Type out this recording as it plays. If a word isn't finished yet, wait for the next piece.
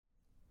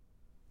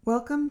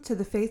Welcome to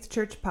the Faith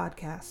Church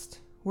Podcast,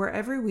 where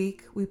every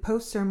week we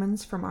post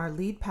sermons from our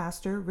lead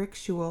pastor, Rick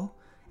Schewel,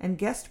 and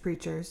guest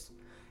preachers,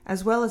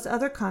 as well as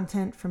other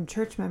content from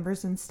church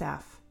members and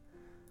staff.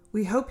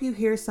 We hope you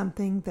hear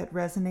something that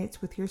resonates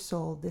with your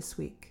soul this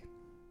week.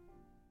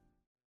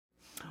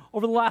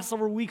 Over the last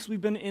several weeks, we've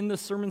been in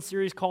this sermon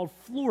series called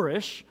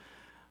Flourish,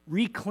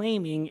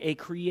 reclaiming a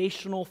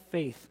creational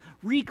faith,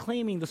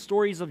 reclaiming the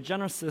stories of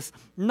Genesis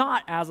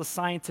not as a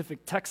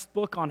scientific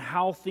textbook on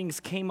how things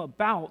came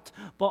about,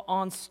 but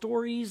on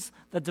stories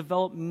that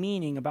develop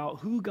meaning about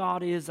who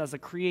God is as a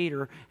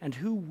creator and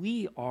who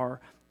we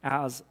are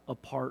as a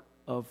part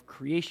of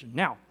creation.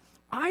 Now,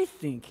 I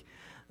think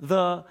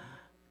the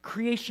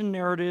creation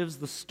narratives,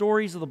 the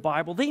stories of the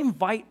Bible, they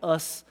invite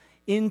us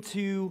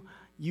into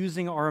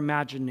using our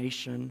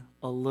imagination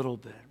a little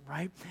bit,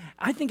 right?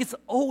 I think it's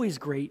always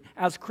great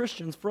as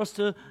Christians for us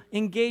to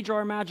engage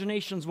our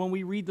imaginations when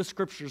we read the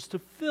scriptures, to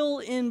fill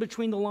in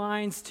between the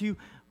lines, to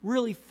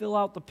really fill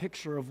out the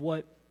picture of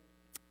what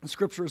the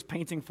scripture is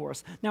painting for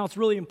us. Now, it's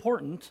really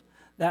important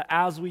that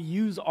as we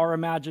use our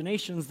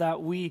imaginations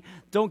that we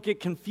don't get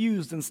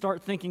confused and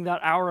start thinking that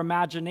our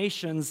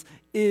imaginations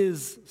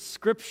is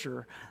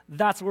scripture.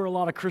 That's where a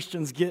lot of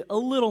Christians get a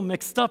little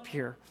mixed up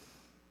here.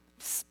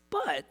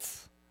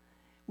 But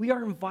we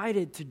are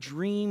invited to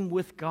dream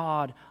with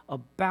God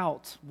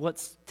about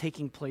what's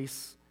taking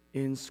place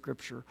in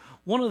Scripture.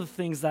 One of the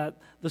things that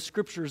the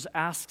Scriptures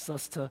asks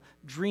us to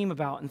dream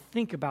about and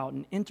think about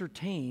and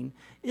entertain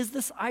is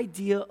this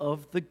idea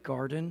of the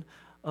Garden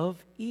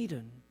of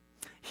Eden.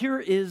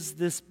 Here is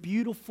this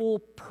beautiful,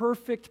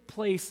 perfect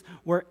place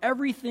where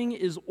everything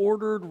is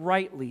ordered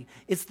rightly.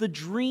 It's the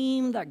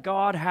dream that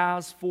God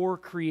has for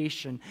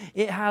creation.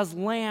 It has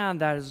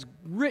land that is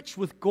rich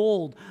with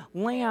gold,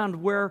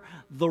 land where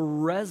the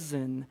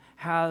resin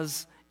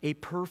has a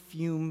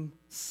perfume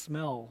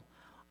smell.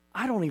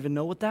 I don't even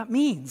know what that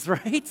means,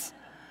 right?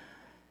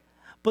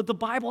 But the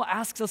Bible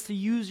asks us to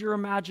use your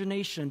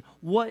imagination.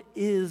 What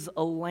is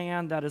a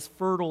land that is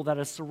fertile, that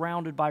is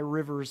surrounded by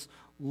rivers,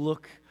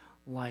 look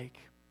like?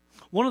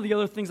 One of the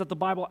other things that the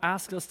Bible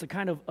asks us to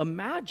kind of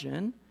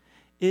imagine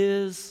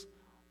is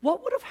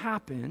what would have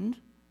happened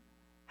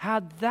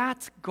had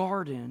that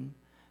garden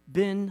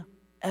been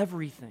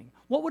everything?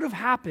 What would have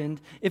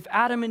happened if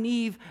Adam and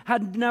Eve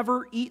had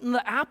never eaten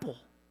the apple?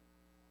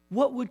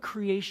 What would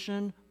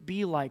creation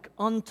be like,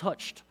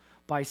 untouched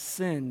by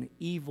sin,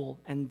 evil,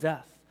 and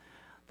death?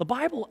 The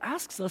Bible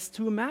asks us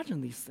to imagine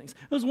these things.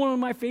 It was one of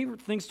my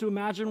favorite things to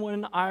imagine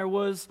when I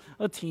was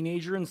a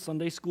teenager in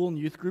Sunday school and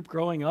youth group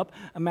growing up,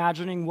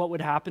 imagining what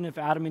would happen if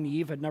Adam and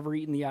Eve had never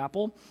eaten the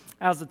apple.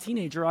 As a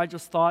teenager, I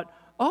just thought,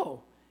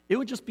 it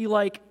would just be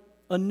like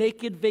a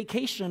naked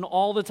vacation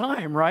all the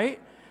time,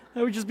 right?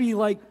 It would just be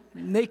like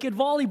naked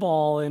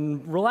volleyball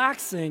and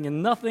relaxing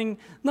and nothing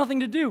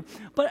to do.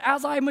 But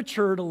as I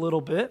matured a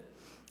little bit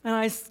and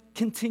I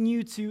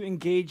continued to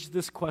engage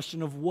this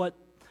question of what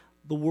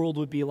the world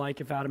would be like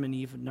if Adam and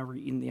Eve had never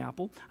eaten the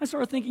apple, I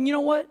started thinking, you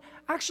know what?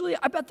 Actually,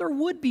 I bet there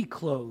would be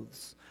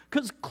clothes,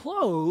 because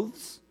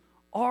clothes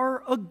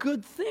are a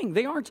good thing.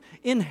 They aren't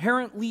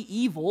inherently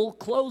evil.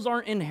 Clothes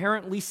aren't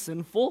inherently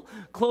sinful.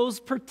 Clothes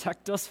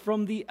protect us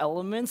from the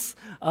elements.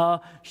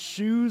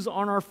 Shoes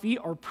on our feet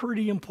are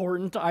pretty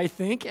important, I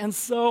think. And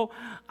so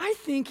I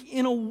think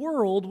in a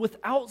world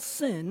without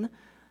sin,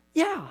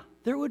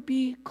 there would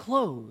be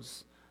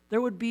clothes.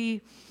 There would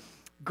be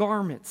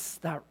garments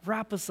that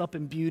wrap us up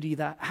in beauty,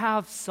 that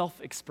have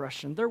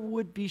self-expression. There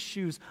would be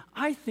shoes.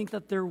 I think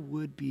that there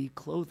would be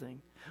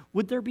clothing.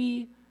 Would there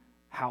be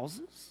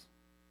houses?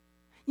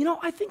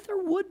 I think there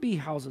would be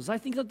houses. I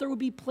think that there would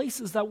be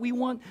places that we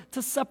want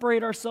to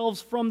separate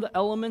ourselves from the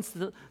elements,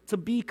 to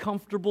be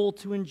comfortable,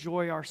 to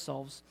enjoy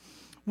ourselves.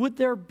 Would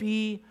there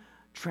be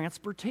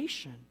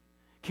transportation?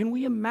 Can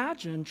we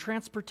imagine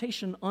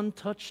transportation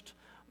untouched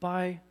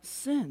by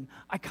sin?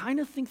 I kind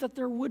of think that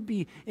there would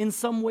be, in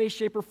some way,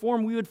 shape, or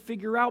form. We would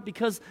figure out,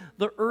 because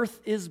the earth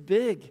is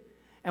big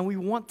and we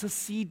want to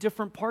see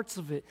different parts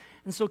of it.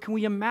 And so can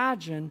we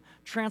imagine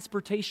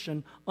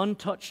transportation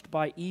untouched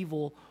by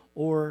evil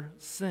or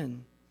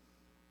sin?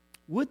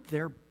 Would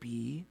there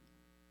be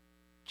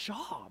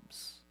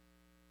jobs?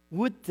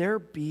 Would there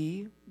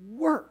be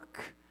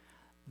work?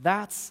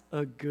 That's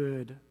a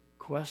good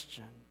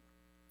question.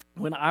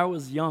 When I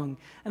was young,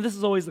 and this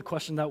is always the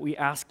question that we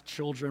ask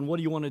children, what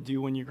do you want to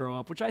do when you grow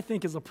up? Which I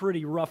think is a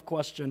pretty rough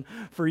question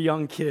for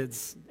young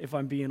kids, if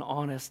I'm being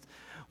honest.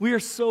 We are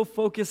so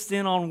focused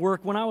in on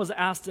work. When I was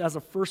asked as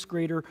a first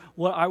grader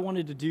what I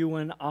wanted to do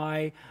when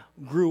I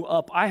grew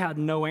up, I had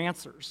no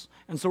answers.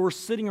 And so we're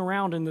sitting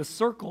around in this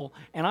circle,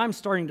 and I'm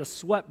starting to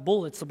sweat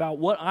bullets about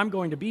what I'm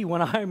going to be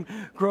when I'm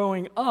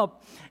growing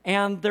up.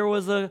 And there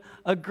was a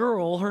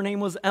girl, her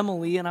name was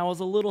Emily, and I was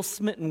a little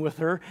smitten with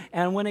her.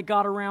 And when it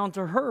got around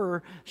to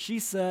her, she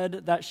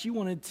said that she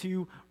wanted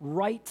to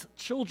write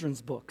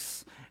children's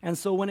books. And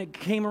so when it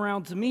came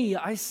around to me,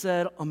 I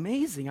said,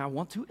 amazing, I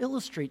want to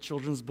illustrate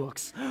children's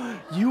books.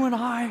 You and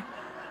I.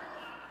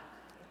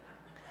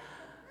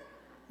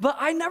 But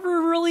I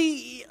never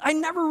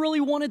really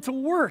wanted to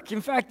work.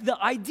 In fact,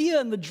 the idea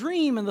and the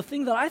dream and the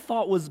thing that I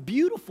thought was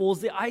beautiful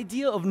is the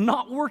idea of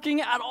not working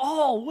at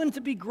all. Wouldn't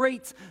it be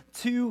great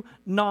to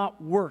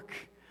not work?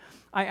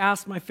 I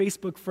asked my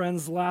Facebook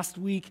friends last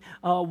week,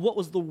 what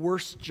was the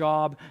worst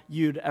job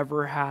you'd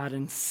ever had?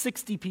 And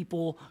 60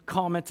 people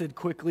commented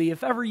quickly.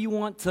 If ever you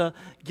want to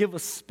give a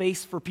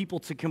space for people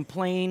to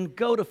complain,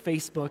 go to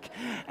Facebook.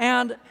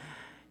 And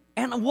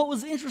what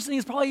was interesting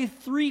is probably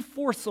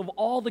 3/4 of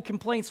all the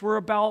complaints were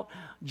about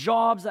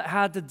jobs that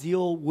had to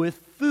deal with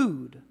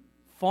food,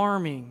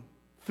 farming,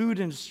 food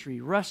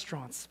industry,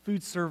 restaurants,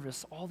 food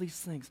service, all these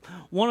things.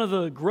 One of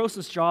the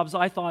grossest jobs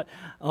I thought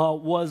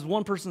was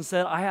one person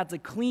said, I had to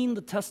clean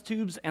the test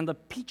tubes and the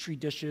petri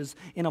dishes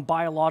in a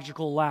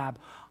biological lab.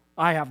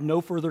 I have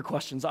no further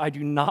questions. I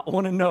do not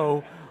want to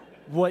know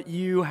what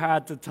you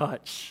had to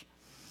touch.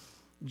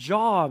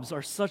 Jobs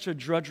are such a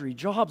drudgery.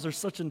 Jobs are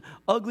such an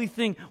ugly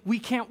thing. We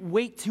can't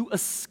wait to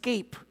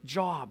escape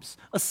jobs,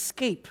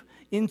 escape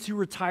into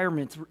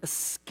retirement,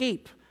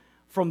 escape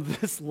from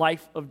this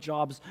life of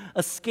jobs,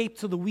 escape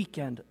to the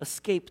weekend,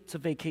 escape to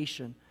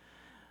vacation.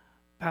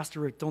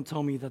 Pastor Rick, don't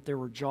tell me that there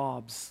were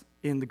jobs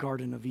in the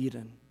Garden of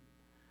Eden.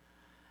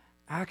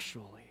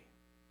 Actually,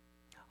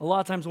 a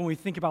lot of times when we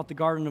think about the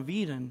Garden of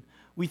Eden,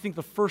 we think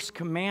the first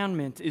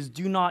commandment is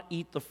do not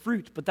eat the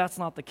fruit, but that's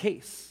not the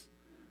case.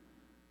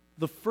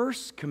 The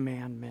first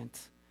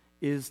commandment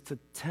is to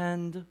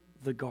tend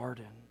the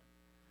garden.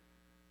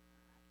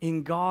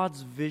 In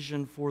God's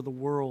vision for the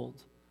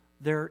world,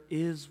 there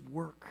is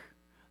work.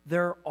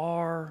 There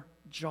are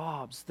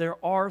jobs. There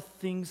are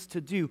things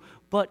to do.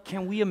 But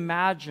can we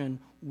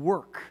imagine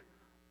work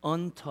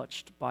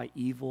untouched by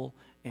evil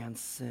and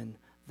sin?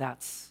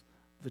 That's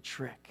the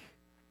trick.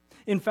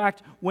 In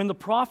fact, when the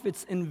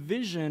prophets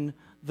envision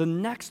the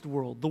next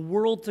world, the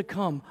world to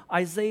come,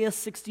 Isaiah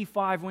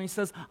 65, when he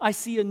says, I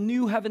see a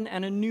new heaven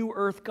and a new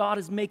earth, God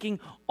is making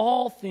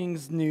all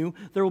things new.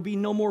 There will be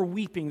no more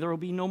weeping. There will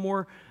be no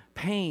more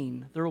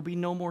pain. There will be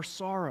no more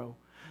sorrow.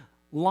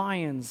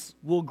 Lions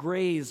will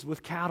graze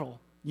with cattle.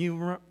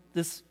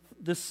 This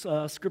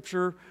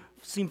scripture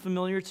seem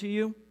familiar to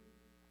you?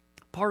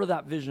 Part of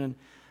that vision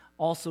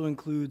also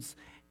includes,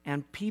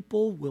 and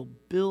people will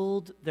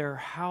build their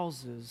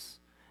houses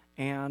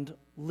and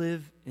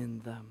live in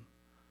them.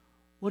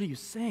 What are you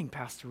saying,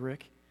 Pastor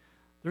Rick?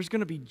 There's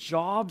going to be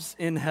jobs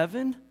in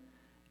heaven?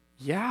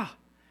 Yeah.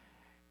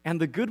 And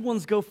the good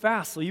ones go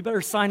fast, so you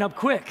better sign up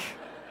quick.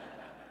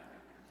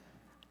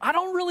 I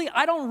don't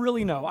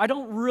really know. I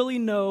don't really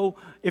know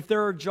if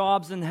there are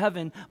jobs in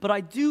heaven, but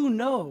I do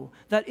know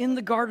that in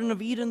the Garden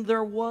of Eden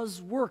there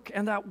was work,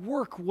 and that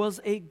work was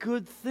a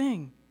good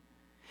thing.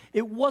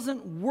 It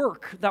wasn't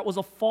work that was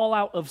a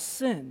fallout of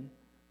sin.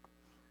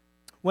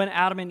 When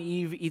Adam and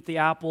Eve eat the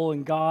apple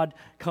and God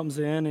comes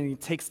in and he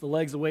takes the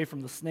legs away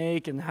from the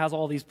snake and has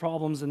all these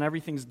problems and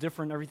everything's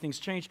different, everything's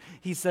changed,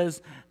 he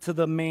says to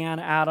the man,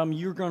 Adam,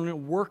 you're going to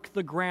work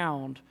the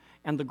ground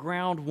and the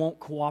ground won't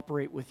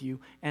cooperate with you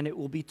and it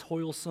will be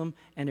toilsome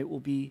and it will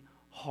be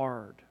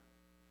hard.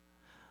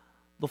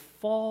 The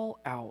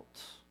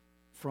fallout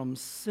from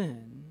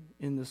sin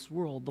in this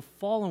world, the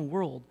fallen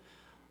world,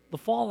 the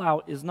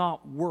fallout is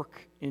not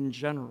work in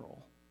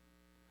general.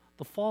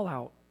 The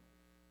fallout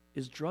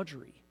is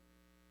drudgery.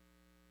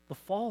 The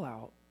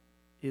fallout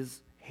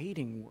is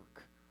hating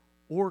work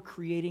or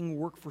creating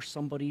work for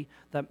somebody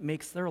that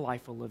makes their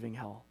life a living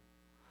hell.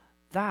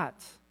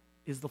 That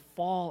is the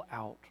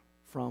fallout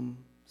from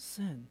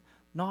sin,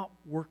 not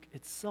work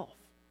itself.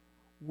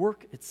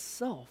 Work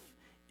itself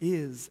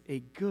is a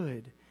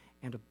good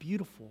and a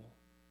beautiful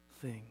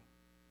thing.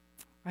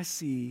 I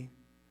see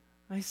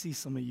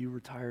some of you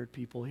retired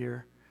people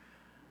here.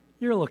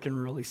 You're looking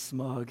really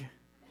smug.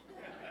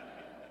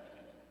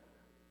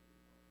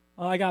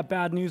 I got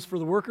bad news for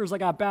the workers. I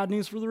got bad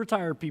news for the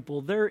retired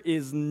people. There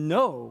is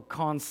no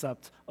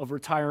concept of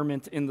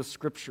retirement in the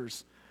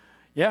scriptures.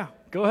 Yeah,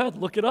 go ahead,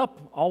 look it up.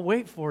 I'll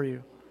wait for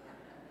you.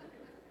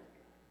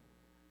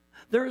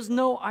 There is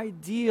no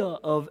idea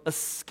of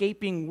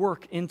escaping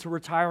work into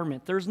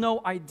retirement. There's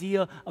no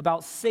idea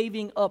about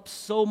saving up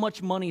so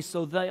much money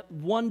so that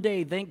one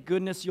day, thank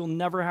goodness, you'll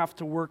never have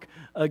to work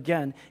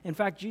again. In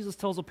fact, Jesus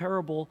tells a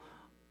parable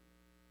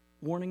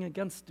warning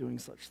against doing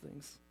such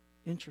things.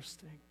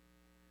 Interesting.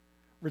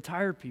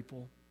 Retired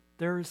people,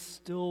 there is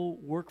still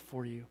work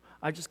for you.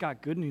 I just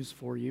got good news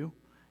for you.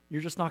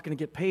 You're just not going to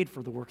get paid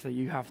for the work that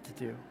you have to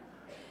do.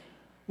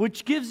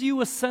 Which gives you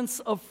a sense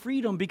of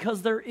freedom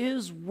because there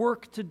is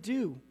work to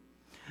do.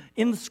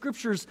 In the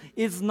scriptures,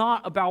 it's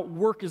not about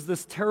work as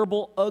this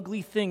terrible,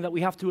 ugly thing that we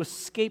have to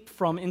escape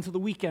from into the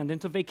weekend,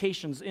 into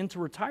vacations, into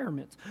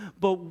retirement.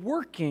 But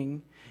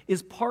working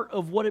is part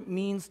of what it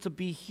means to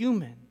be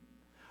human.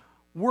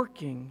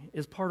 Working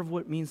is part of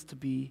what it means to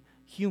be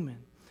human.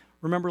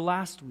 Remember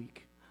last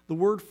week, the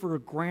word for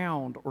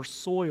ground or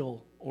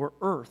soil or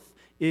earth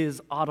is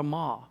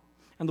Adamah,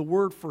 and the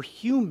word for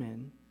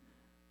human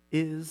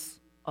is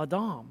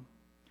Adam.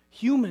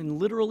 Human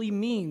literally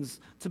means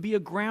to be a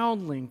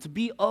groundling, to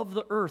be of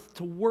the earth,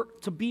 to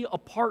work, to be a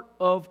part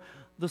of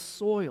the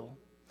soil.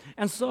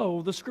 And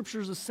so the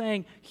scriptures is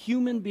saying,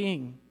 human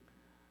being,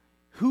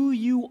 who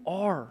you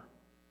are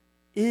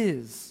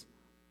is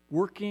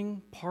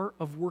part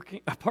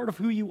of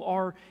who you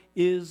are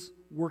is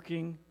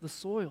working the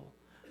soil.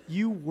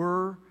 You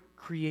were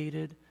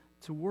created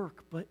to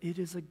work, but it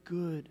is a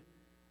good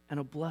and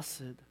a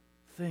blessed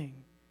thing.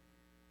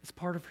 It's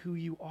part of who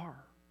you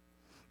are.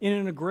 In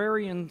an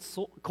agrarian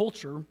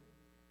culture,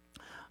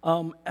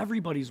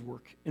 everybody's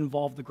work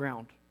involved the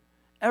ground.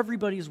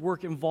 Everybody's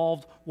work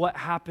involved what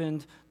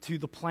happened to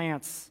the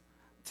plants,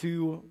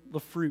 to the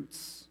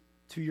fruits,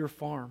 to your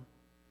farm.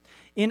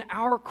 In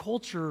our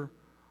culture,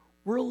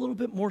 we're a little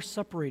bit more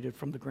separated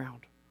from the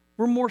ground.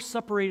 We're more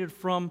separated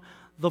from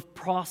the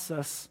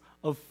process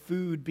of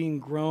food being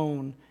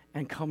grown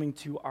and coming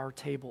to our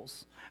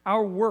tables.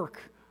 Our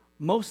work,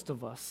 most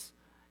of us,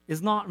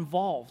 is not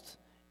involved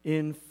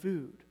in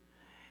food.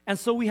 And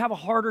so we have a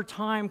harder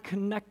time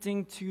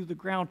connecting to the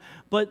ground.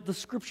 But the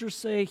scriptures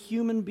say,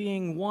 human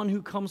being, one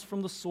who comes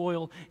from the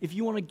soil, if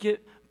you want to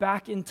get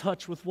back in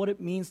touch with what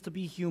it means to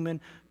be human,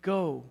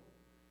 go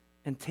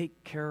and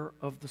take care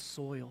of the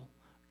soil.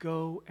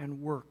 Go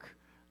and work.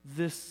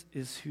 This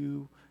is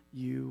who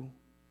you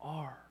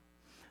are.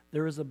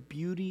 There is a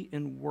beauty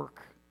in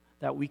work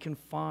that we can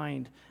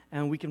find,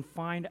 and we can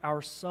find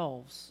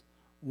ourselves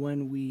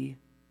when we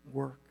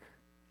work.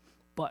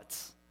 But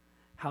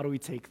how do we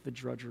take the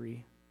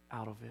drudgery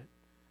out of it?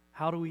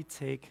 How do we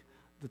take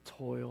the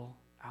toil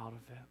out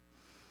of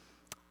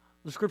it?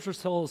 The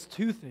scriptures tell us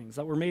two things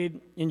that were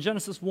made in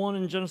Genesis 1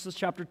 and Genesis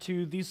chapter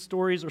 2. These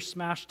stories are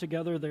smashed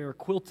together. They are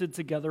quilted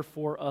together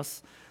for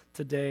us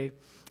today.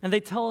 And they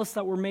tell us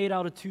that we're made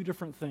out of two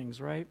different things,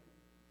 right?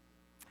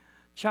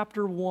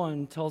 Chapter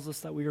 1 tells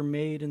us that we are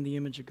made in the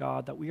image of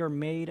God, that we are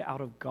made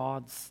out of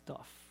God's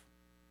stuff.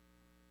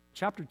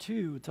 Chapter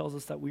 2 tells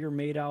us that we are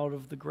made out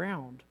of the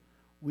ground.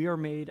 We are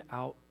made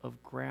out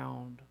of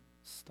ground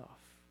stuff.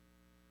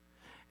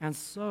 And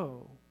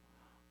so,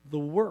 the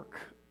work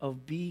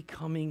of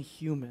becoming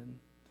human,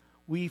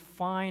 we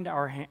find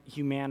our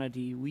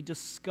humanity, we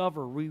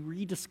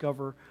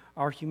rediscover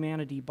our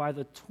humanity by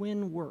the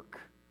twin work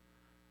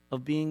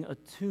of being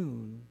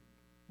attuned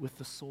with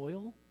the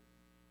soil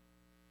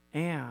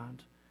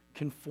and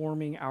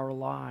conforming our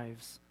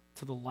lives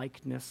to the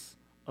likeness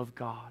of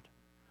God.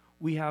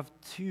 We have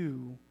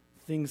two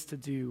things to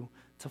do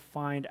to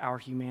find our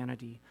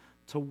humanity: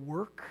 to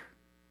work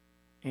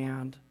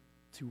and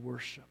to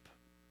worship.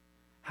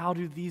 How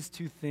do these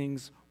two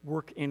things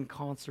work in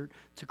concert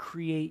to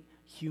create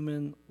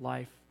human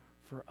life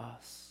for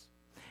us?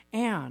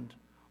 And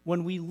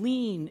when we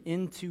lean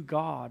into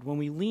God, when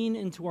we lean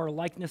into our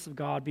likeness of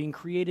God, being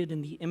created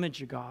in the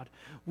image of God,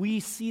 we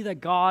see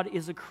that God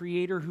is a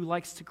creator who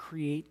likes to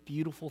create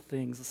beautiful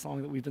things, a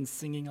song that we've been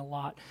singing a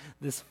lot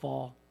this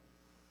fall.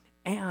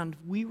 And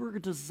we were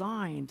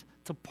designed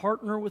to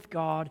partner with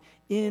God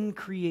in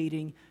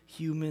creating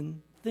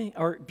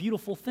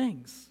beautiful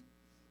things,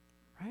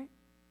 right?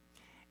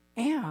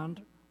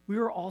 And we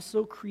are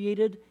also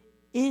created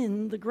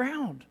in the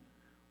ground.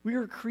 We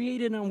are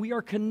created and we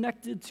are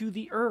connected to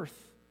the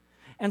earth.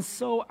 And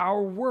so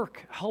our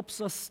work helps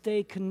us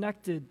stay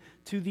connected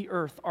to the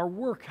earth. Our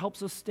work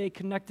helps us stay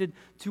connected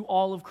to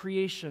all of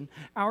creation.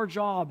 Our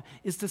job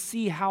is to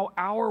see how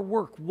our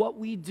work, what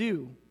we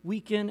do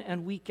week in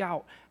and week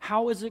out,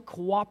 how is it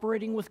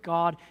cooperating with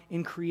God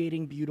in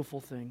creating beautiful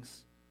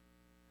things?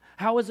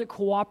 How is it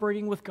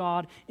cooperating with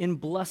God in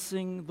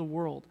blessing the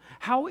world?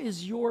 How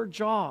is your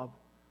job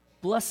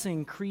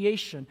blessing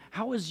creation?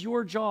 How is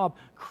your job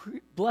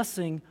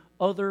blessing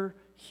other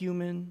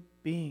human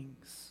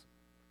beings?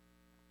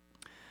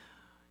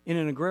 In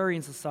an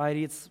agrarian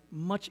society, it's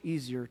much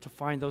easier to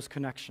find those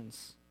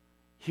connections.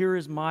 Here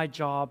is my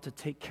job to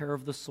take care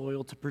of the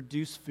soil, to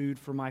produce food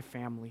for my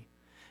family.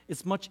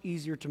 It's much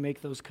easier to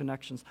make those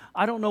connections.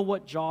 I don't know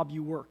what job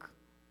you work.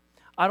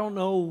 I don't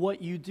know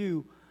what you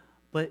do,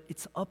 but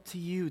it's up to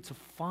you to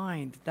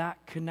find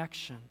that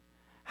connection.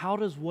 How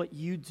does what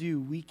you do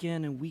week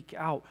in and week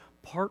out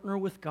partner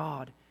with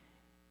God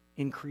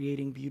in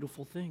creating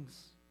beautiful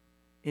things,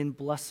 in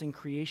blessing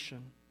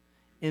creation,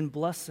 in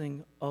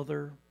blessing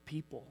other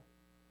people?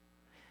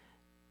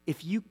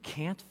 If you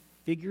can't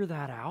figure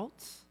that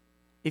out,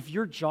 if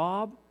your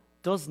job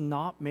does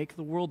not make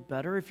the world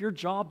better, if your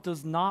job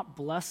does not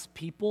bless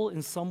people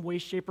in some way,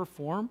 shape, or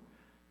form,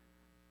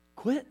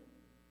 quit.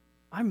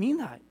 I mean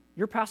that.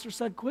 Your pastor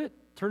said quit.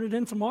 Turn it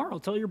in tomorrow.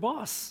 Tell your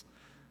boss.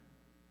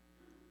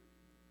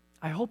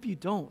 I hope you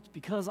don't,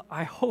 because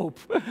I hope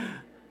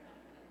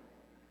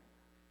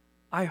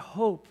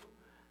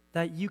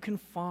that you can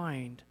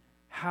find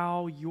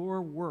how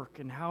your work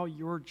and how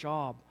your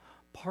job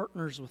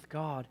partners with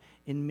God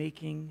in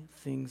making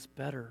things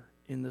better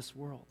in this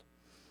world.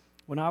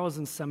 When I was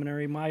in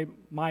seminary, my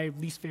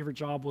least favorite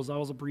job was I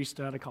was a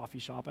barista at a coffee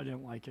shop. I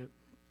didn't like it.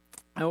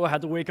 I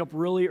had to wake up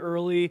really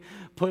early,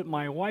 put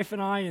my wife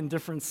and I in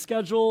different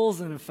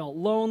schedules, and it felt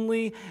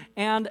lonely.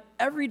 And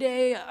every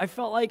day I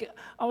felt like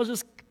I was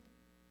just,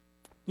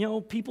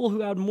 people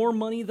who had more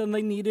money than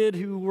they needed,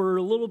 who were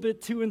a little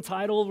bit too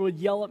entitled, would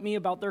yell at me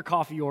about their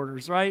coffee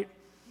orders, right?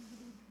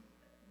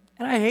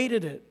 And I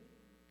hated it.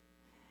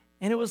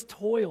 And it was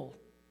toil.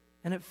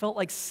 And it felt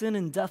like sin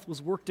and death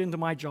was worked into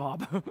my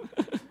job.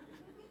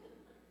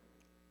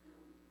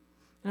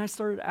 And I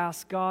started to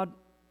ask God,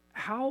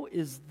 how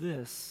is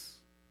this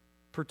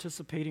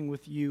participating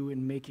with you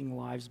in making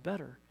lives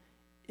better?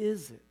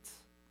 Is it?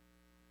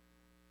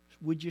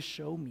 Would you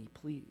show me,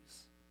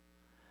 please?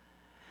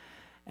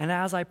 And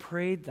as I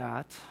prayed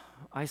that,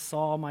 I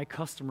saw my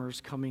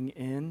customers coming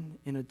in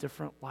a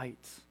different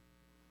light.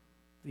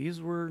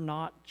 These were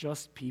not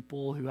just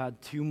people who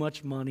had too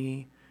much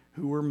money,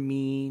 who were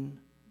mean,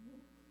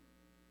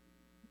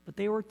 but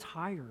they were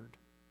tired.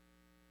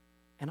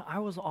 And I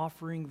was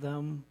offering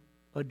them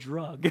a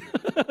drug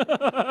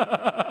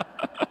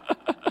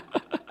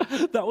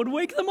that would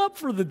wake them up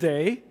for the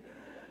day,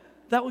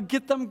 that would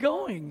get them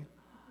going.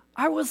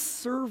 I was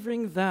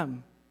serving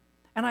them.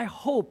 And I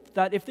hope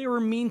that if they were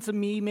mean to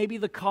me, maybe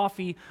the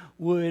coffee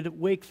would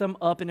wake them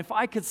up. And if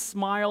I could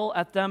smile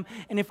at them,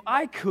 and if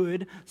I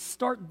could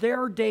start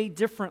their day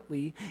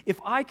differently,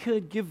 if I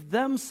could give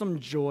them some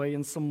joy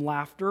and some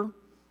laughter,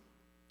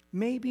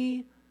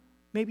 maybe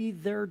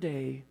their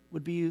day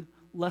would be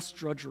less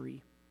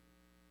drudgery.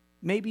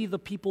 Maybe the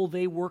people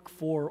they work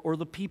for or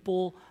the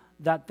people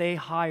that they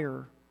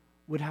hire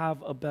would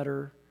have a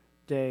better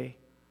day.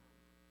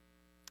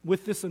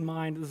 With this in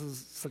mind, this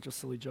is such a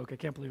silly joke, I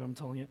can't believe I'm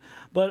telling it.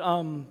 But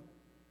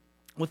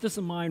with this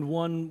in mind,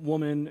 one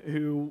woman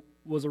who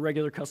was a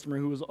regular customer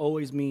who was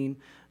always mean,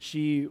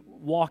 she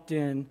walked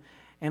in,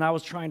 and I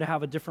was trying to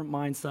have a different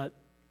mindset.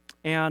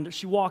 And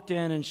she walked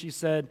in and she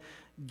said,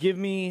 give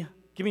me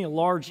a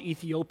large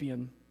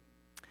Ethiopian.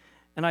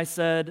 And I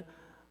said,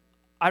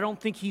 I don't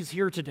think he's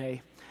here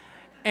today.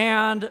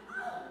 And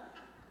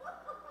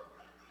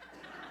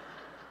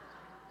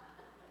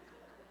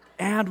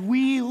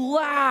we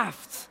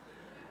laughed.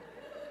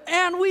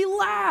 And we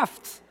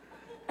laughed.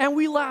 And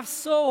we laughed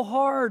so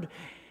hard.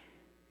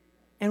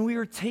 And we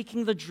were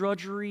taking the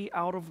drudgery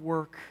out of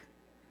work.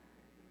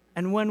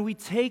 And when we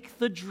take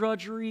the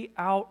drudgery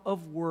out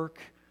of work,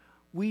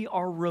 we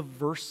are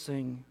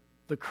reversing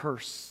the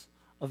curse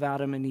of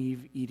Adam and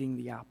Eve eating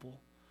the apple.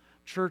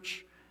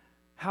 Church,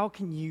 how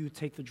can you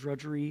take the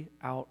drudgery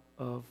out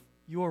of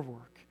your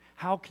work?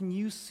 How can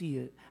you see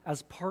it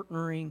as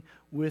partnering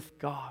with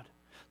God?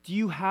 Do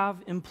you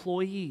have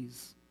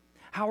employees?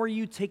 How are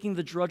you taking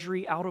the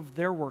drudgery out of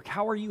their work?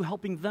 How are you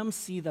helping them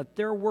see that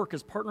their work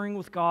is partnering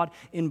with God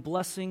in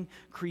blessing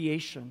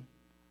creation?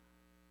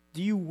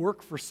 Do you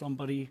work for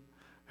somebody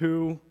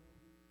who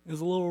is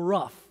a little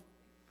rough?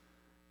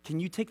 Can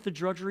you take the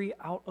drudgery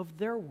out of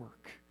their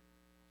work?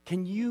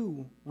 Can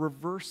you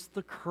reverse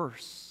the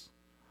curse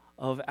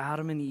of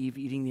Adam and Eve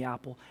eating the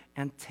apple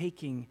and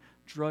taking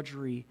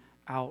drudgery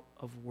out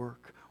of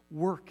work?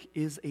 Work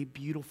is a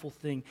beautiful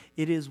thing.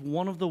 It is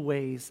one of the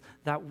ways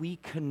that we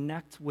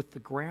connect with the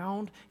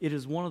ground. It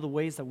is one of the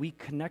ways that we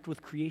connect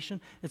with creation.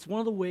 It's one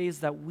of the ways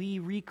that we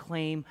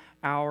reclaim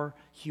our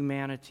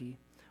humanity.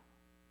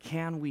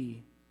 Can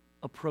we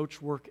approach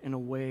work in a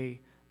way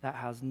that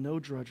has no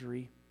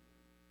drudgery,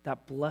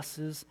 that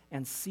blesses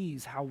and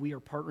sees how we are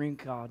partnering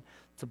with God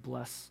to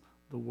bless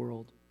the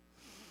world?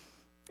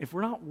 If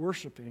we're not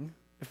worshiping,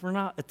 if we're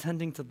not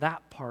attending to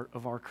that part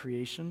of our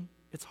creation,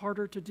 it's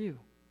harder to do.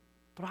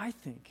 But I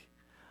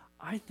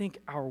think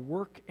our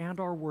work and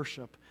our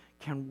worship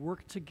can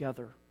work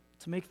together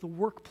to make the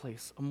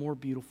workplace a more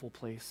beautiful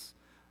place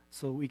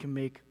so we can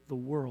make the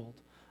world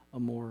a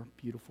more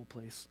beautiful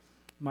place.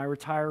 My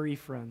retiree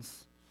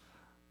friends,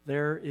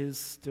 there is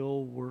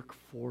still work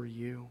for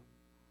you.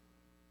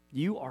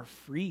 You are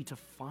free to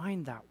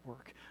find that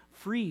work,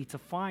 free to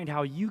find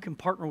how you can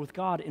partner with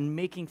God in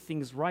making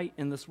things right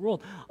in this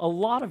world. A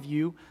lot of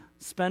you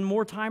spend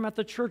more time at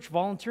the church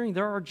volunteering.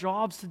 There are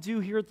jobs to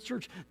do here at the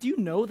church. Do you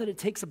know that it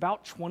takes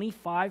about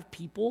 25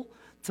 people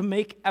to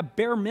make a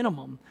bare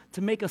minimum,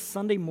 to make a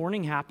Sunday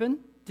morning happen?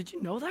 Did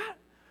you know that?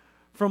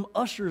 From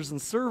ushers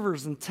and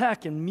servers and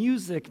tech and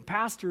music, and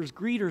pastors,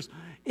 greeters,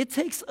 it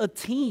takes a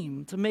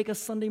team to make a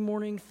Sunday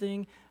morning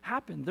thing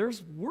happen.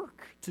 There's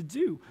work to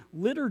do.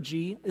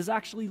 Liturgy is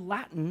actually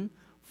Latin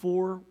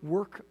for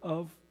work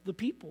of the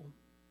people.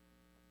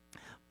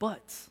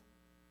 But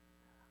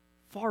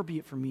far be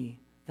it from me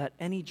that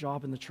any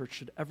job in the church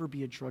should ever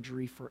be a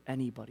drudgery for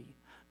anybody.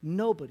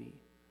 Nobody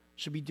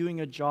should be doing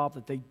a job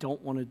that they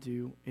don't want to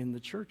do in the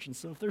church. And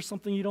so if there's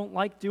something you don't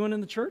like doing in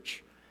the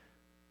church,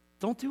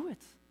 don't do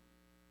it.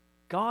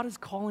 God is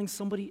calling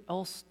somebody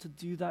else to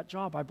do that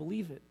job. I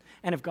believe it.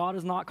 And if God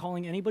is not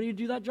calling anybody to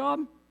do that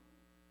job,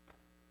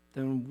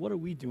 then what are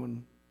we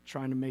doing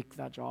trying to make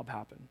that job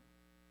happen?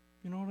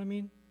 You know what I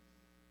mean?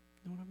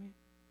 You know what I mean?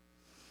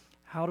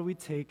 How do we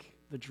take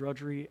the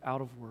drudgery out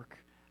of work?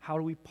 How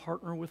do we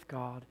partner with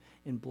God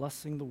in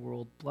blessing the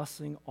world,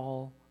 blessing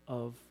all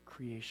of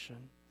creation?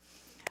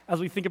 As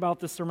we think about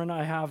this sermon,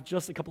 I have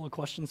just a couple of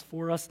questions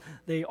for us.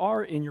 They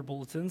are in your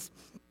bulletins.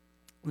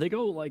 They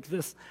go like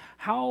this.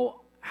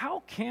 How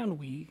can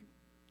we,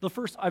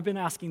 I've been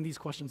asking these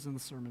questions in the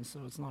sermon, so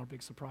it's not a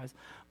big surprise,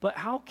 but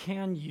how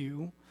can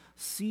you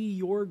see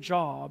your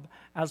job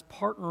as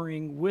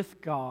partnering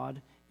with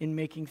God in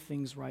making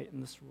things right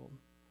in this world?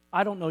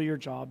 I don't know your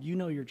job. You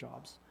know your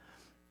jobs.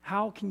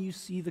 How can you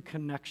see the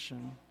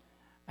connection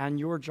and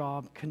your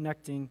job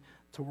connecting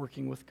to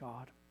working with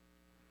God?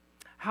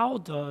 How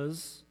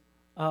does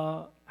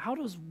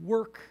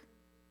work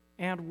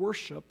and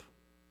worship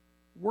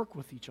work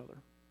with each other?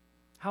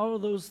 How do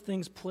those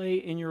things play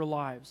in your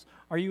lives?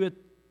 Are you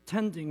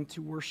attending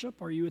to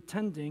worship? Are you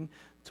attending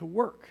to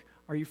work?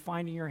 Are you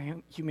finding your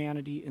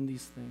humanity in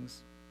these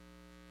things?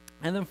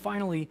 And then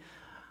finally,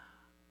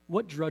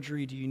 what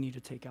drudgery do you need to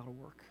take out of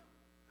work?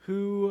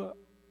 Who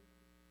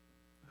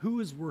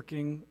is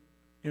working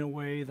in a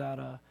way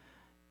that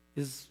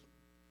is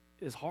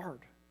hard,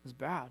 is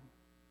bad?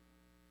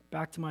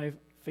 Back to my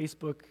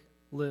Facebook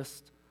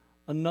list,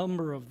 a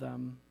number of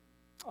them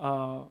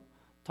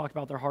talked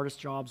about their hardest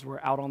jobs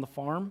were out on the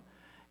farm,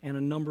 and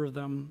a number of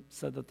them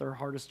said that their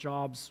hardest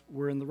jobs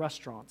were in the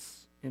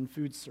restaurants, in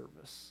food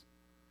service.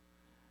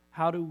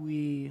 How do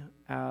we,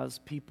 as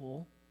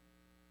people,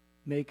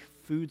 make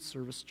food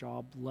service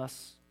job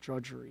less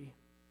drudgery?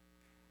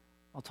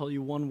 I'll tell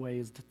you one way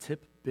is to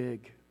tip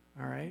big,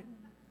 all right?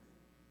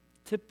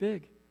 Tip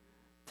big.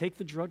 Take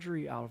the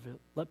drudgery out of it.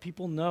 Let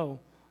people know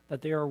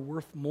that they are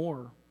worth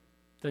more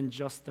than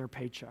just their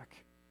paycheck.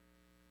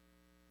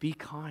 Be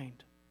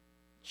kind.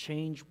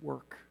 Change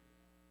work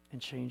and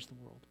change the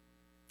world.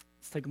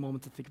 Let's take a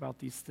moment to think about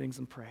these things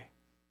and pray.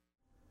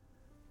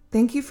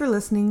 Thank you for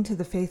listening to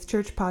the Faith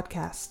Church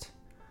podcast.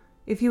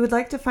 If you would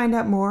like to find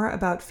out more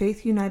about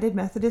Faith United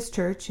Methodist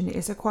Church in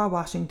Issaquah,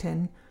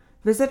 Washington,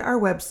 visit our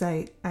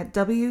website at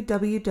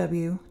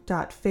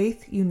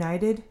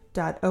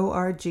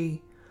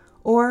www.faithunited.org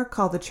or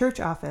call the church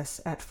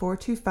office at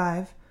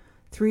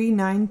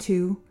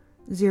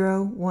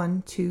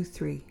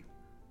 425-392-0123.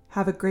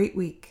 Have a great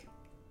week.